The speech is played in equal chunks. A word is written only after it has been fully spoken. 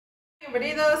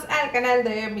Bienvenidos al canal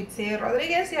de Mitzi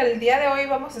Rodríguez y el día de hoy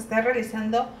vamos a estar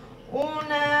realizando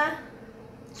una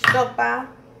sopa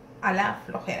a la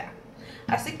flojera.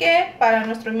 Así que para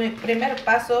nuestro primer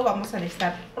paso vamos a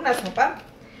necesitar una sopa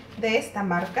de esta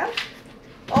marca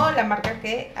o la marca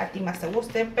que a ti más te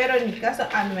guste, pero en mi caso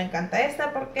a mí me encanta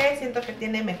esta porque siento que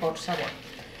tiene mejor sabor.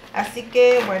 Así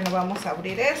que bueno, vamos a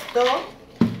abrir esto.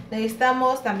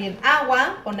 Necesitamos también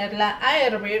agua, ponerla a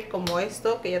hervir como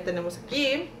esto que ya tenemos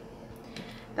aquí.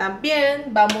 También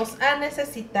vamos a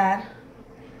necesitar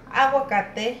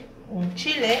aguacate, un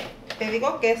chile. Te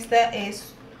digo que esta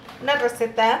es una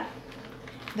receta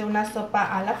de una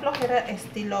sopa a la flojera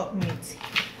estilo Mitzi.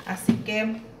 Así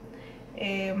que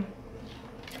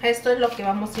esto es lo que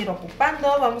vamos a ir ocupando.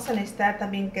 Vamos a necesitar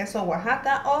también queso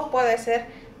Oaxaca o puede ser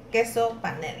queso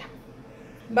panela.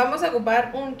 Vamos a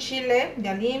ocupar un chile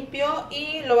ya limpio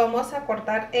y lo vamos a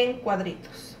cortar en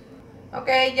cuadritos. Ok,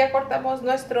 ya cortamos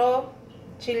nuestro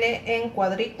chile en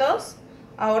cuadritos.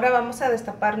 Ahora vamos a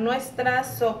destapar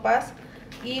nuestras sopas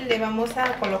y le vamos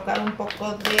a colocar un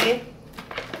poco de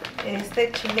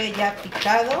este chile ya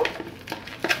picado.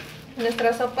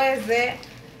 Nuestra sopa es de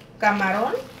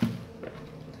camarón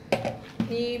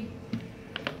y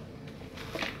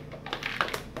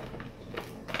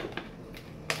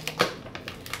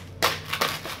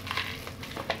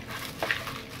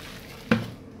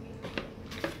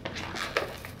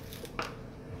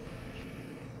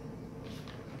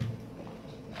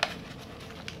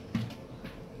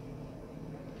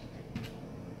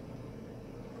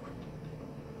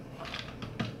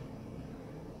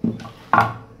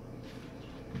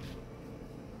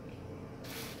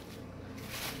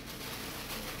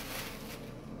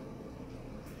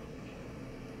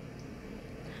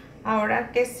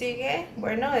ahora, ¿qué sigue?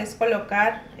 Bueno, es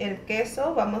colocar el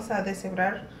queso. Vamos a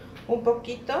deshebrar un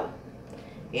poquito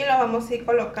y lo vamos a ir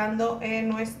colocando en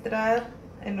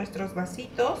nuestros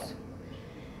vasitos.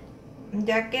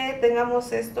 Ya que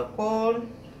tengamos esto con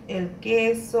el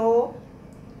queso,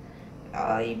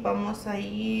 ahí vamos a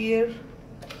ir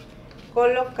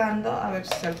colocando, a ver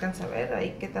si se alcanza a ver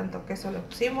ahí qué tanto queso le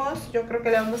pusimos. Yo creo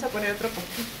que le vamos a poner otro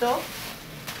poquito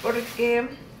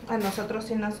porque a nosotros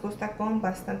sí nos gusta con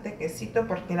bastante quesito,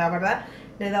 porque la verdad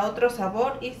le da otro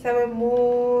sabor y sabe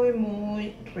muy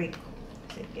rico.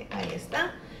 Así que ahí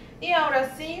está. Y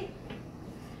ahora sí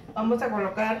vamos a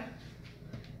colocar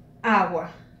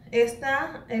agua.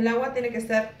 El agua tiene que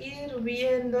estar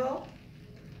hirviendo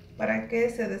para que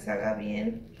se deshaga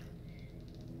bien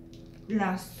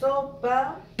la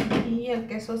sopa y el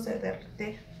queso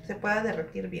se pueda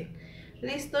derretir bien.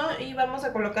 Listo, y vamos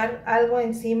a colocar algo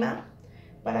encima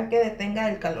para que detenga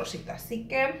el calorcito. Así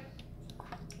que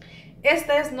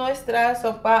esta es nuestra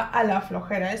sopa a la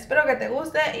flojera. Espero que te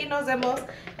guste y nos vemos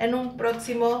en un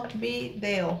próximo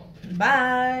video.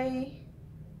 Bye.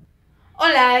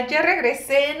 Hola, ya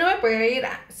regresé. No me puedo ir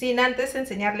sin antes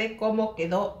enseñarle cómo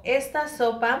quedó esta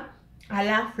sopa a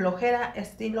la flojera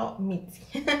estilo Mitzi.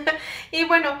 Y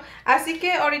bueno, así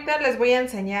que ahorita les voy a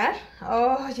enseñar.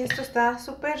 Oh, esto está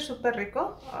súper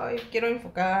rico. Ay, quiero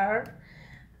enfocar.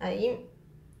 Ahí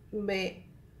ve.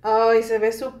 Ay, se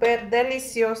ve súper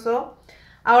delicioso.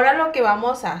 Ahora lo que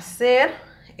vamos a hacer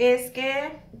es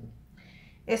que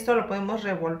esto lo podemos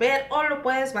revolver o lo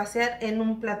puedes vaciar en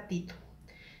un platito.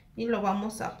 Y lo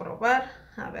vamos a probar,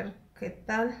 a ver qué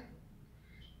tal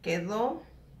quedó.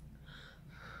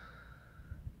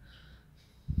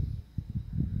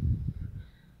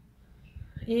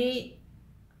 Y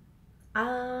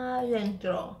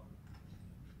adentro.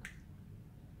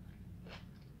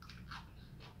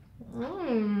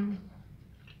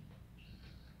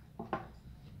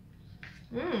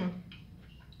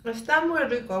 Está muy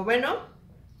rico. Bueno,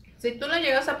 si tú lo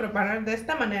llegas a preparar de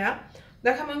esta manera,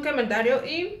 déjame un comentario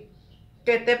y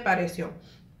qué te pareció.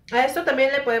 A esto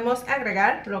también le podemos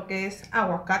agregar lo que es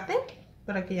aguacate,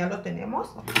 por aquí ya lo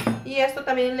tenemos. Y esto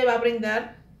también le va a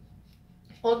brindar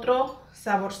otro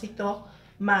saborcito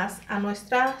más a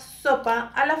nuestra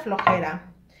sopa a la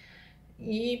flojera.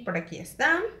 Y por aquí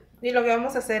está. Y lo que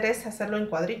vamos a hacer es hacerlo en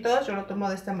cuadritos. Yo lo tomo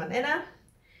de esta manera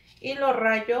y lo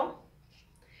rayo.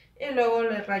 Y luego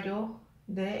le rayo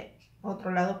de otro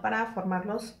lado para formar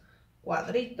los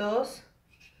cuadritos.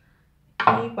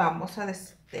 Y vamos a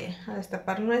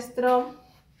destapar nuestra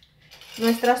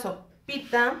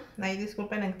sopita. Ahí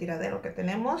disculpen el tiradero que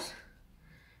tenemos,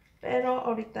 pero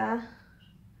ahorita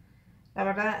la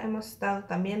verdad hemos estado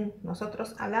también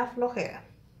nosotros a la flojera.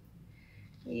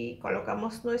 Y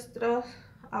colocamos nuestro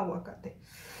aguacate.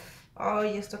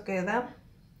 Ay, esto queda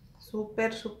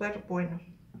súper bueno.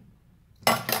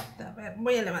 A ver,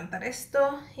 voy a levantar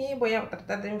esto y voy a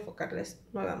tratar de enfocarles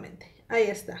nuevamente. Ahí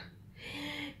está.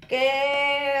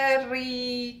 ¡Qué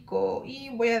rico! Y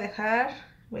voy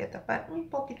a tapar un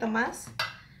poquito más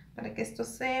para que esto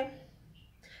se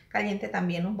caliente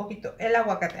también un poquito el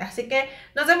aguacate. Así que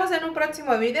nos vemos en un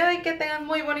próximo video y que tengan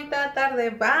muy bonita tarde.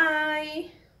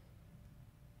 Bye.